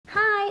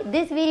Hi,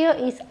 this video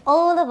is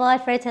all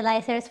about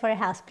fertilizers for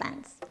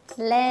houseplants.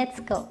 Let's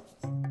go.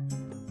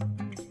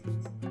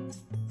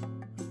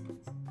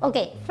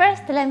 Okay,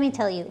 first let me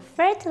tell you,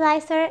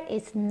 fertilizer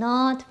is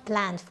not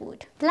plant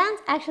food.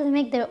 Plants actually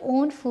make their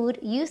own food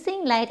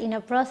using light in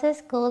a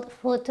process called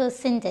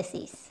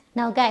photosynthesis.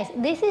 Now guys,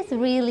 this is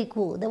really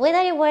cool. The way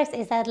that it works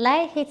is that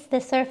light hits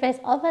the surface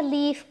of a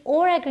leaf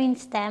or a green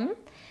stem,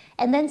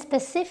 and then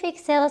specific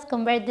cells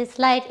convert this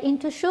light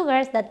into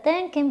sugars that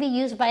then can be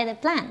used by the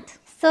plant.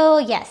 So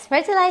yes,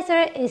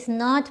 fertilizer is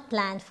not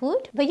plant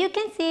food, but you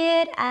can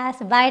see it as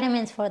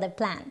vitamins for the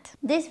plant.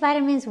 These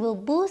vitamins will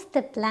boost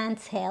the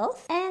plant's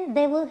health and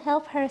they will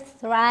help her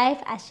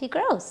thrive as she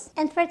grows.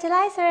 And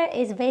fertilizer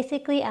is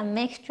basically a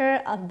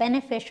mixture of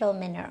beneficial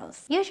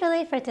minerals.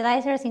 Usually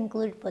fertilizers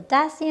include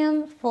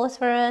potassium,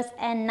 phosphorus,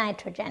 and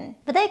nitrogen,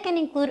 but they can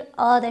include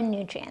other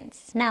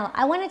nutrients. Now,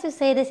 I wanted to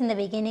say this in the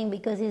beginning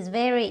because it's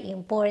very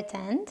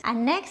important.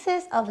 An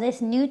excess of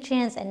these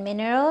nutrients and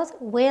minerals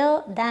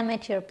will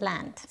damage your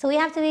plant. So we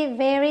have to be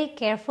very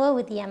careful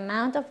with the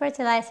amount of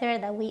fertilizer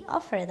that we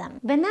offer them.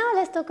 But now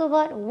let's talk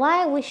about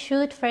why we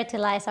should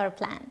fertilize our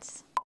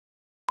plants.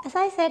 As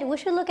I said, we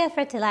should look at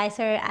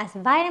fertilizer as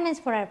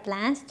vitamins for our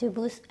plants to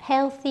boost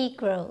healthy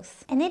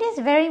growth. And it is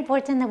very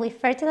important that we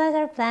fertilize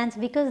our plants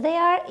because they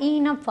are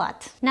in a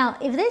pot. Now,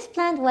 if this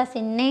plant was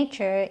in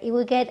nature, it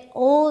would get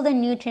all the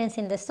nutrients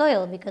in the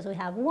soil because we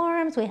have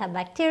worms, we have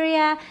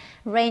bacteria,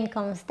 rain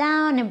comes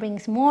down and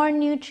brings more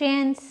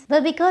nutrients.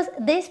 But because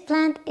this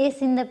plant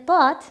is in the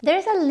pot,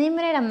 there's a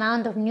limited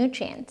amount of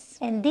nutrients.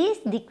 And these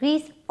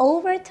decrease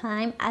over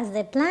time as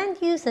the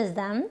plant uses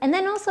them, and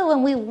then also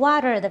when we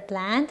water the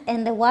plant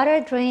and the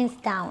water drains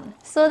down,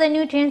 so the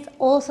nutrients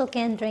also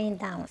can drain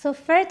down. So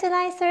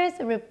fertilizers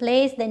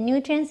replace the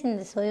nutrients in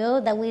the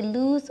soil that we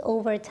lose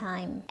over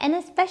time. And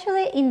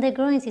especially in the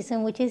growing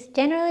season, which is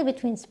generally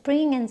between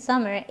spring and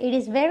summer, it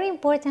is very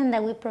important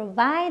that we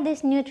provide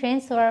these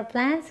nutrients so our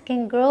plants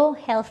can grow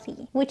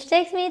healthy. Which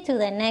takes me to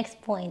the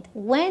next point.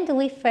 When do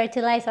we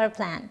fertilize our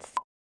plants?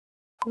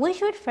 We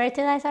should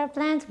fertilize our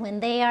plants when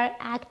they are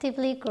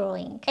actively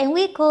growing, and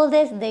we call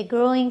this the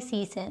growing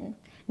season.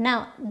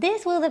 Now,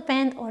 this will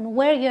depend on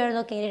where you're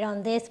located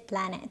on this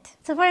planet.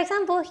 So for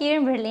example, here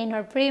in Berlin,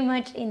 or pretty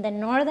much in the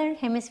northern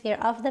hemisphere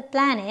of the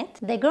planet,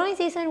 the growing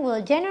season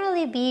will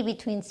generally be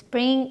between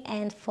spring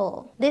and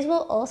fall. This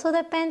will also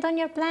depend on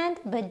your plant,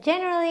 but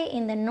generally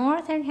in the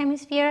northern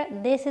hemisphere,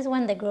 this is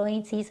when the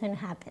growing season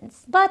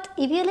happens. But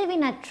if you live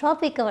in a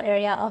tropical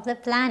area of the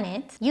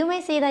planet, you may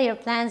see that your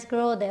plants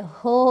grow the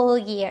whole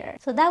year.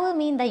 So that will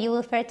mean that you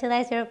will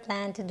fertilize your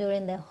plant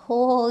during the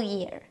whole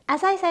year.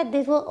 As I said,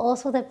 this will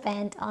also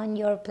depend on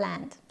your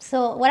plant.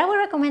 So what I would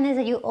recommend is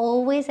that you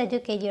always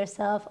educate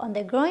yourself on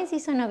the growing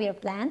season of your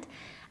plant,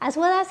 as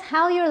well as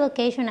how your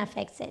location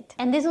affects it.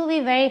 And this will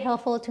be very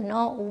helpful to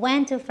know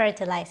when to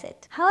fertilize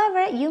it.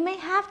 However, you may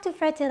have to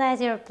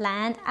fertilize your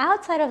plant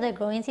outside of the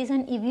growing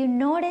season if you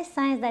notice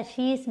signs that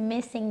she is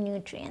missing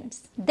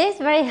nutrients. This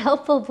very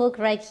helpful book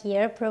right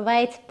here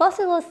provides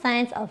possible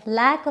signs of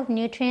lack of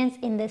nutrients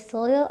in the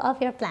soil of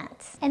your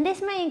plants. And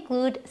this may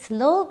include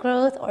slow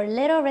growth or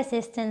little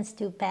resistance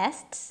to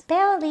pests,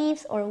 pale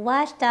leaves or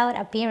washed out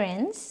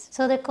appearance,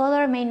 so the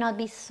color may not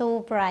be so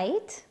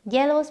bright,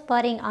 yellow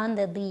spotting on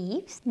the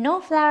leaves,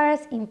 no flowers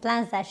in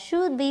plants that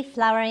should be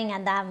flowering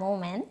at that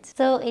moment.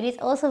 So it is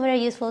also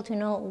very useful to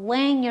know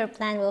when your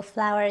plant will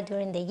flower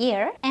during the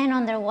year and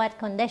under what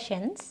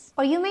conditions.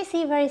 Or you may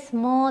see very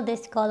small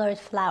discolored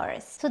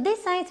flowers. So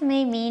these signs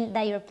may mean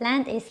that your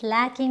plant is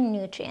lacking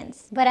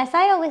nutrients. But as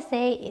I always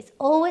say, it's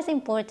always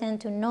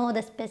important to know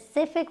the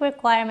specific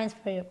requirements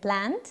for your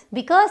plant,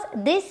 because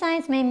these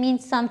signs may mean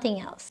something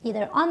else,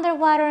 either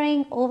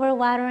underwatering,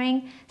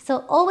 overwatering.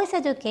 So always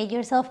educate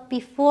yourself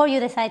before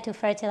you decide to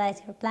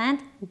fertilize your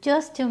plant,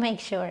 just to make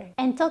sure.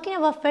 And talking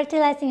about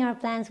fertilizing our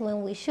plants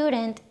when we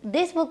shouldn't,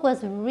 this book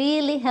was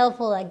really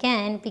helpful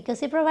again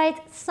because it provides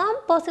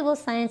some possible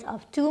signs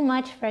of too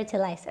much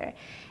fertilizer.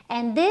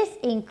 And these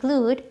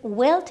include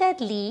wilted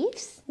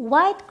leaves,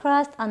 white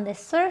crust on the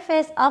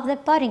surface of the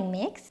potting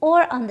mix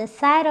or on the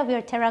side of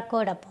your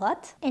terracotta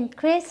pot, and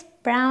crisp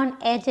brown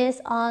edges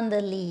on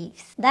the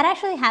leaves. That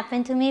actually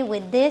happened to me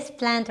with this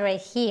plant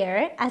right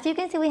here. As you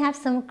can see, we have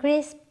some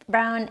crisp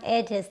brown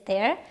edges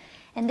there.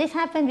 And this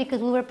happened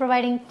because we were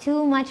providing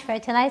too much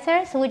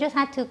fertilizer, so we just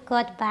had to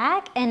cut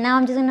back, and now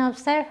I'm just gonna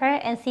observe her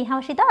and see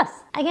how she does.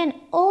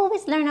 Again,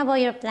 always learn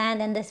about your plant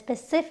and the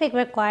specific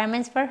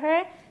requirements for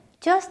her,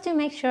 just to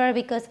make sure,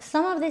 because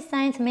some of these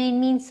signs may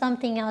mean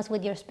something else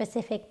with your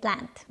specific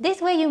plant.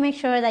 This way you make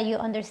sure that you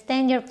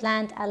understand your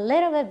plant a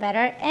little bit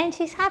better and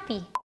she's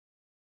happy.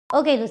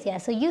 Okay, Lucia,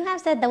 so you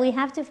have said that we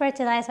have to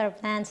fertilize our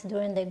plants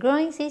during the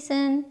growing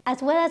season,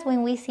 as well as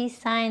when we see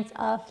signs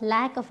of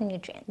lack of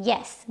nutrients.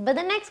 Yes, but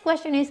the next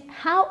question is,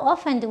 how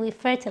often do we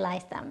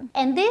fertilize them?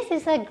 And this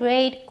is a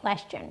great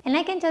question. And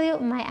I can tell you,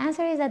 my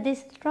answer is that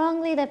this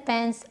strongly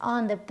depends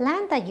on the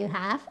plant that you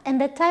have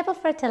and the type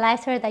of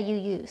fertilizer that you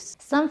use.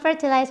 Some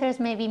fertilizers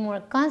may be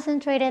more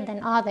concentrated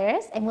than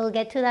others, and we'll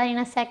get to that in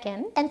a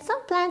second. And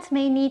some plants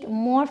may need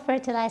more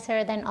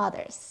fertilizer than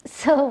others.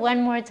 So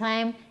one more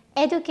time,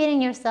 educating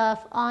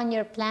yourself on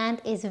your plant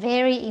is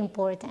very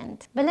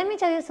important. But let me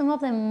tell you some of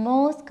the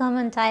most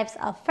common types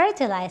of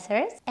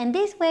fertilizers, and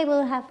this way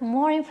we'll have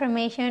more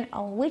information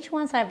on which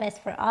ones are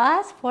best for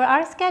us, for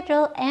our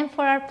schedule, and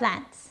for our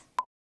plants.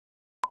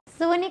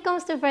 So when it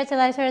comes to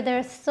fertilizer, there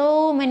are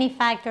so many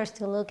factors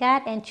to look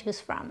at and choose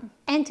from.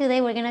 And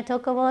today we're going to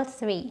talk about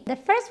 3. The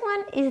first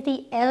one is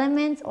the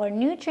elements or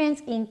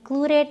nutrients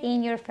included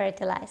in your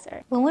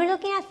fertilizer. When we're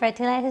looking at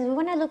fertilizers, we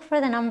want to look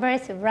for the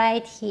numbers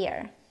right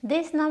here.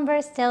 These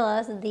numbers tell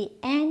us the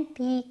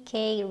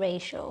NPK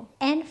ratio.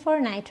 N for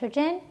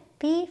nitrogen,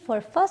 P for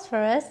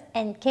phosphorus,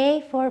 and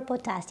K for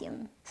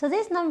potassium. So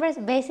these numbers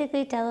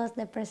basically tell us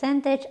the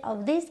percentage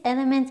of these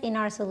elements in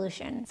our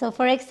solution. So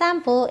for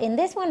example, in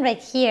this one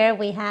right here,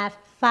 we have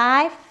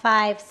 5,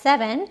 5,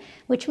 7,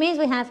 which means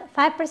we have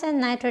 5%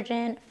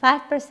 nitrogen,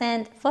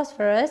 5%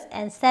 phosphorus,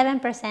 and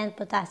 7%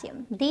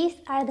 potassium. These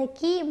are the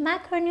key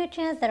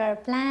macronutrients that our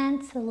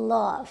plants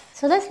love.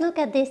 So let's look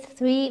at these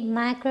 3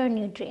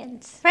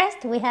 macronutrients.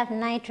 First, we have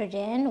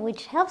nitrogen,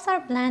 which helps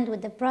our plant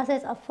with the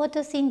process of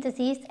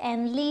photosynthesis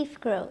and leaf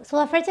growth. So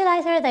a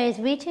fertilizer that is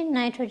rich in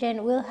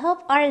nitrogen will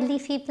help our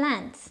leafy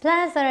plants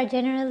that are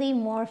generally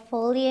more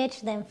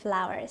foliage than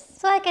flowers.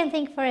 So I can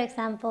think, for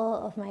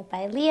example, of my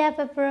PILEA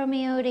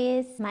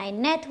peperomioides, my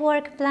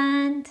network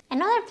plant,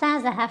 and other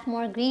plants that have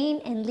more green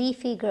and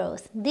leafy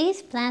growth.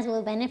 These plants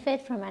will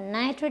benefit from a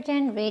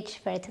nitrogen-rich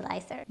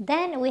fertilizer.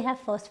 Then we have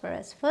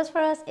phosphorus.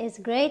 Phosphorus is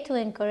great to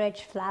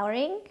encourage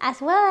flowering,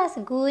 as well as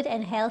good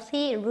and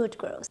healthy root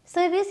growth.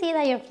 So if you see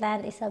that your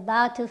plant is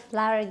about to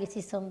flower, you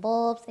see some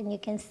bulbs and you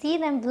can see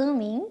them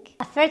blooming,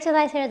 a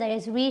fertilizer that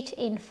is rich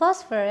in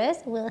phosphorus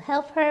will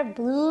help her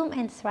bloom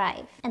and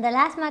thrive. And the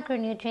last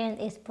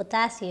macronutrient is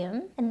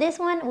potassium, and this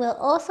one will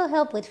also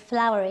help with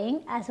flowering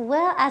as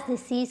well as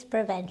disease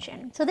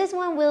prevention. So this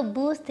one will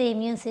boost the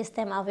immune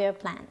system of your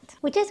plant,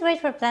 which is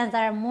great for plants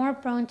that are more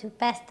prone to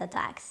pest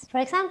attacks. For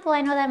example,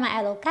 I know that my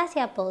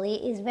Alocasia poly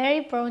is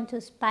very prone to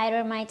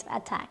spider mite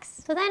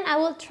attacks. So then I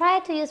will try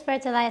to use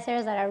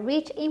fertilizers that are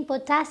rich in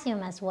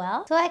potassium as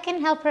well, so I can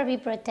help her be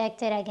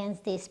protected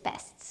against these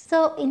pests.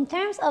 So in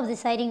terms of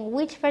deciding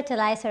which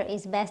fertilizer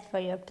is best for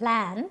your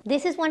plant,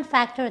 this is one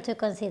factor to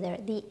consider: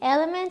 the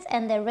elements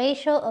and the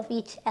ratio of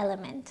each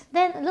element.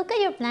 Then look at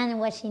your plant and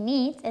what she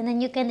needs, and then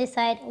you can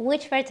decide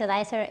which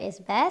fertilizer is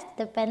best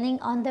depending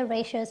on the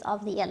ratios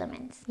of the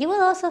elements. You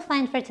will also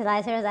find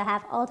fertilizers that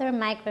have other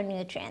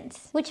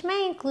micronutrients, which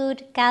may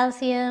include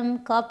calcium,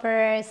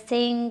 copper,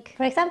 zinc.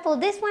 For example,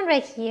 this one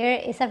right here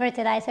is a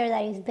fertilizer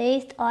that is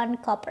based on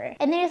copper,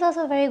 and it is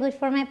also very good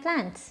for my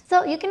plants.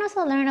 So you can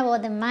also learn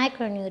about the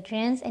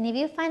micronutrients, and if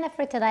you find a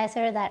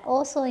fertilizer that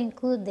also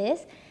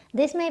includes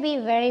this may be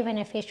very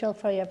beneficial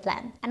for your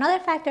plant. Another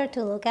factor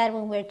to look at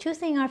when we're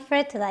choosing our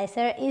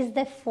fertilizer is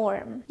the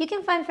form. You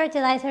can find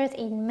fertilizers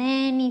in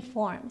many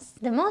forms.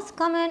 The most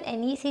common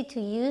and easy to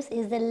use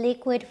is the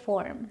liquid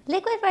form.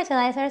 Liquid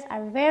fertilizers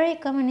are very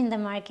common in the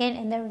market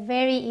and they're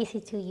very easy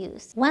to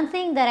use. One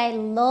thing that I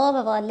love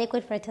about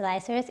liquid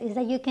fertilizers is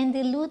that you can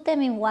dilute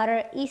them in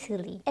water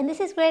easily. And this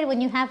is great when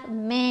you have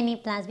many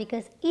plants,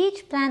 because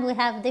each plant will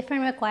have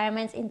different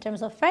requirements in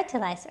terms of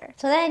fertilizer.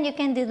 So then you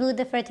can dilute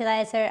the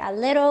fertilizer a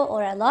little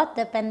or a lot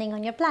depending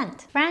on your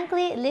plant.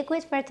 Frankly,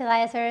 liquid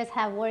fertilizers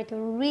have worked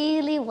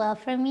really well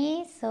for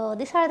me, so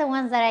these are the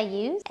ones that I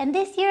use. And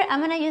this year I'm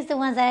gonna use the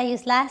ones that I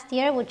used last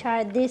year, which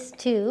are these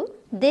 2.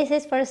 This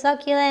is for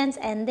succulents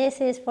and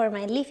this is for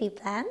my leafy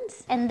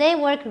plants, and they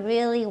work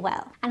really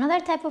well.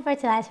 Another type of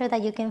fertilizer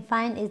that you can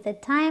find is the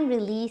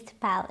time-released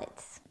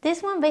pellets.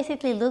 This one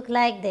basically looks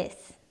like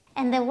this.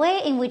 And the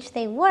way in which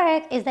they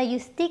work is that you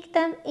stick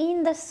them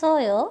in the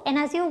soil, and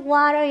as you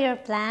water your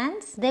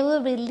plants, they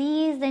will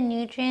release the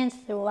nutrients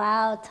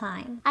throughout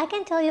time. I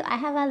can tell you I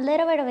have a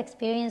little bit of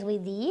experience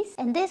with these,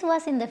 and this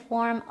was in the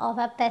form of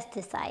a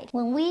pesticide.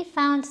 When we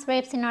found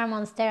thrips in our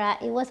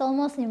monstera, it was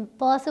almost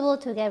impossible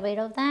to get rid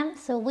of them,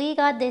 so we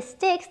got these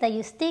sticks that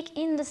you stick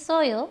in the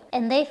soil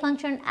and they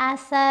function as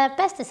a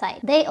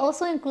pesticide. They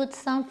also include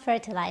some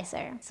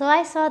fertilizer. So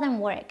I saw them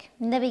work.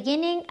 In the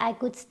beginning, I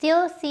could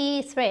still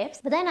see thrips,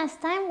 but then as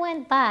time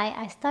went by,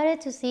 I started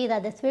to see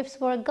that the thrips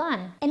were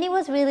gone. And it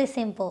was really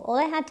simple. All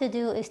I had to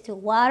do is to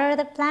water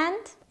the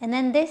plant and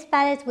then these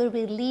pellets will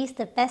release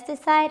the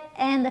pesticide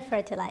and the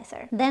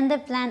fertilizer. Then the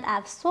plant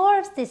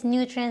absorbs these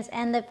nutrients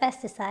and the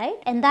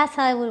pesticide, and that's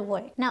how it will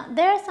work. Now,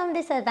 there are some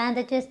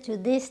disadvantages to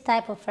this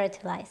type of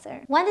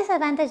fertilizer. One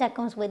disadvantage that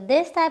comes with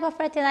this type of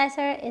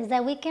fertilizer is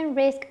that we can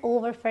risk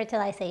over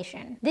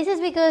fertilization. This is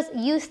because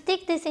you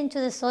stick this into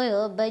the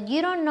soil, but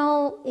you don't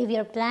know if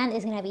your plant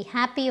is going to be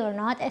happy or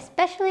not,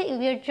 especially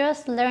if you're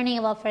just learning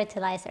about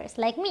fertilizers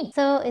like me.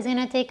 So it's going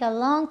to take a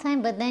long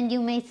time, but then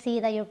you may see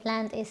that your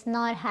plant is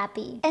not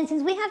happy. And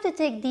since we have to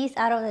take these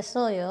out of the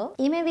soil,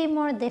 it may be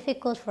more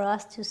difficult for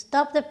us to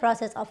stop the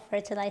process of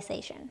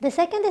fertilization. The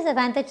second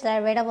disadvantage that I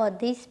read about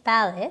these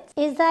pellets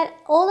is that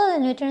all of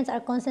the nutrients are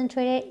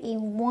concentrated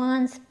in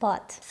one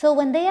spot. So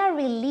when they are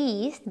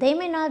released, they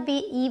may not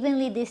be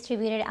evenly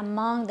distributed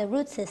among the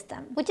root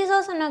system, which is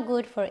also not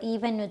good for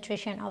even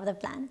nutrition of the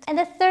plant. And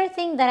the third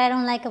thing that I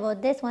don't like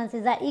about this ones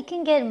is that it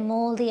can get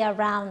moldy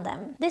around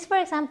them. This, for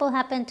example,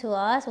 happened to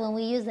us when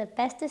we used the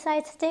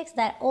pesticide sticks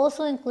that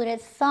also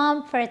included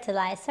some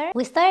fertilizer.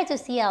 We started to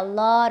see a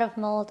lot of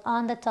mold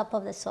on the top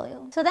of the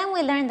soil. So then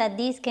we learned that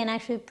these can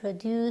actually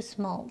produce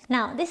mold.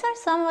 Now, these are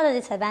some of the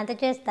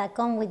disadvantages that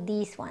come with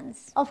these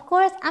ones. Of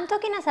course, I'm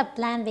talking as a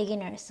plant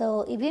beginner,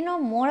 so if you know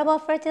more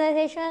about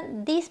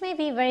fertilization, these may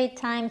be very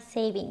time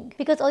saving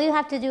because all you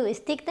have to do is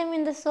stick them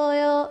in the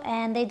soil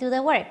and they do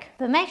the work.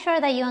 But make sure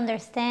that you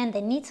understand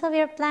the needs of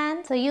your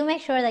plant, so you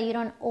make sure that you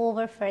don't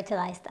over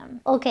fertilize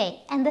them.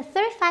 Okay, and the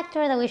third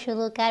factor that we should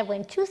look at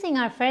when choosing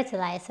our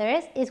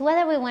fertilizers is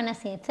whether we want a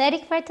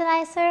synthetic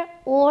fertilizer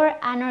or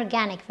an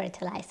organic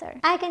fertilizer.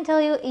 I can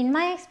tell you, in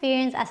my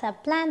experience as a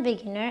plant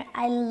beginner,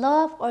 I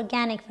love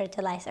organic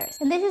fertilizers.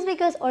 And this is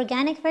because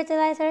organic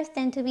fertilizers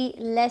tend to be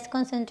less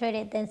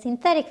concentrated than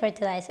synthetic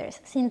fertilizers.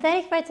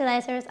 Synthetic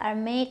fertilizers are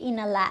made in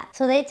a lab,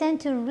 so they tend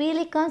to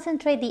really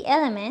concentrate the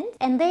elements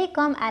and they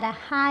come at a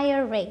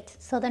higher rate.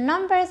 So the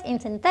numbers in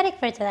synthetic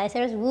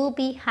fertilizers will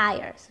be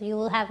higher. So you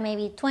will have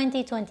maybe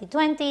 20, 20,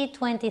 20,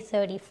 20,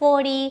 30,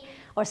 40,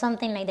 or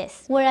something like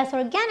this. Whereas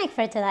organic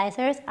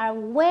fertilizers are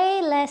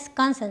way less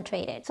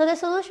concentrated, so the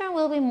solution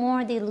will be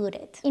more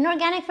diluted. In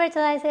organic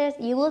fertilizers,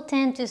 you will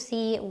tend to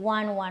see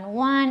 1, 1,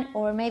 1,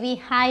 or maybe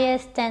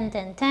highest 10,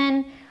 10,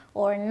 10,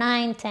 or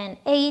 9, 10,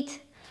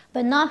 8,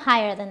 but not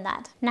higher than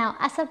that. Now,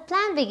 as a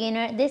plant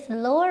beginner, this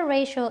lower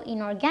ratio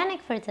in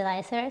organic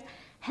fertilizers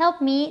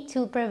help me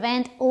to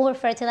prevent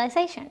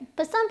over-fertilization.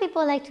 But some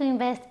people like to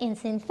invest in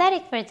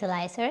synthetic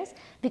fertilizers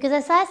because,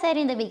 as I said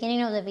in the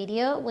beginning of the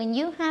video, when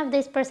you have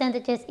these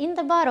percentages in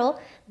the bottle,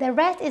 the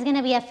rest is going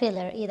to be a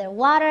filler, either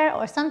water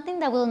or something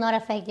that will not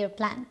affect your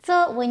plant.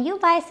 So when you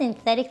buy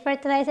synthetic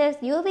fertilizers,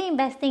 you'll be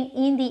investing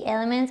in the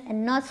elements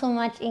and not so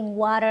much in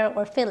water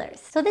or fillers.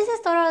 So this is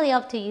totally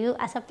up to you.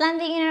 As a plant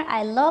beginner,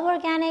 I love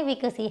organic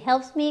because it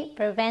helps me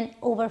prevent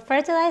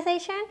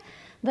over-fertilization.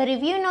 But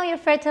if you know your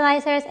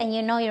fertilizers and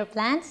you know your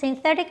plants,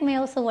 synthetic may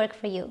also work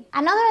for you.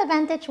 Another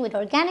advantage with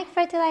organic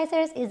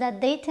fertilizers is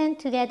that they tend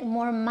to get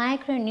more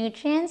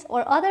micronutrients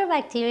or other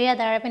bacteria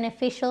that are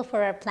beneficial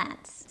for our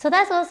plants. So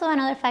that's also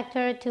another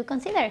factor to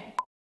consider.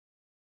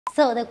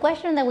 So the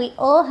question that we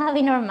all have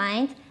in our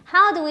minds: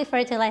 how do we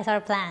fertilize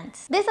our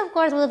plants? This, of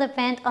course, will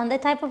depend on the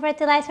type of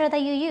fertilizer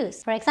that you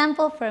use. For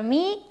example, for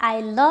me, I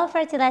love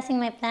fertilizing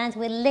my plants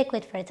with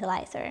liquid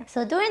fertilizer.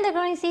 So during the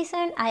growing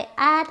season, I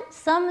add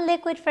some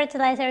liquid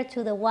fertilizer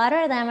to the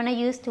water that I'm going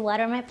to use to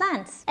water my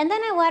plants. And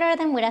then I water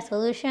them with a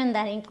solution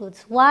that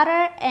includes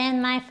water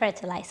and my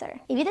fertilizer.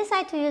 If you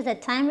decide to use the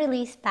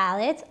time-release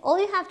pellets, all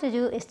you have to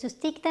do is to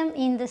stick them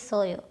in the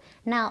soil.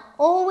 Now,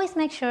 always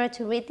make sure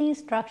to read the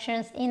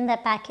instructions in the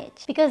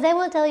package because they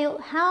will tell you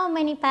how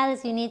many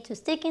pellets you need to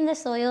stick in the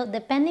soil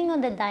depending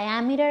on the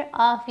diameter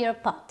of your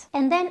pot.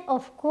 And then,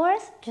 of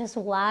course, just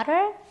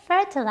water,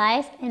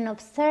 fertilize, and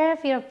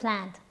observe your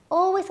plant.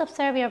 Always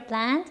observe your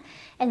plant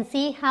and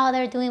see how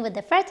they're doing with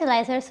the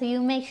fertilizer, so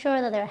you make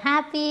sure that they're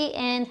happy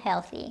and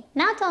healthy.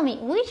 Now tell me,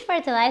 which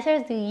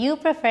fertilizers do you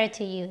prefer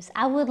to use?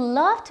 I would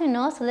love to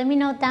know, so let me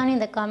know down in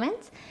the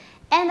comments.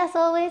 And as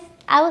always,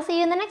 I will see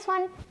you in the next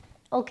one.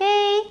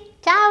 Okay,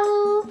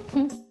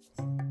 ciao!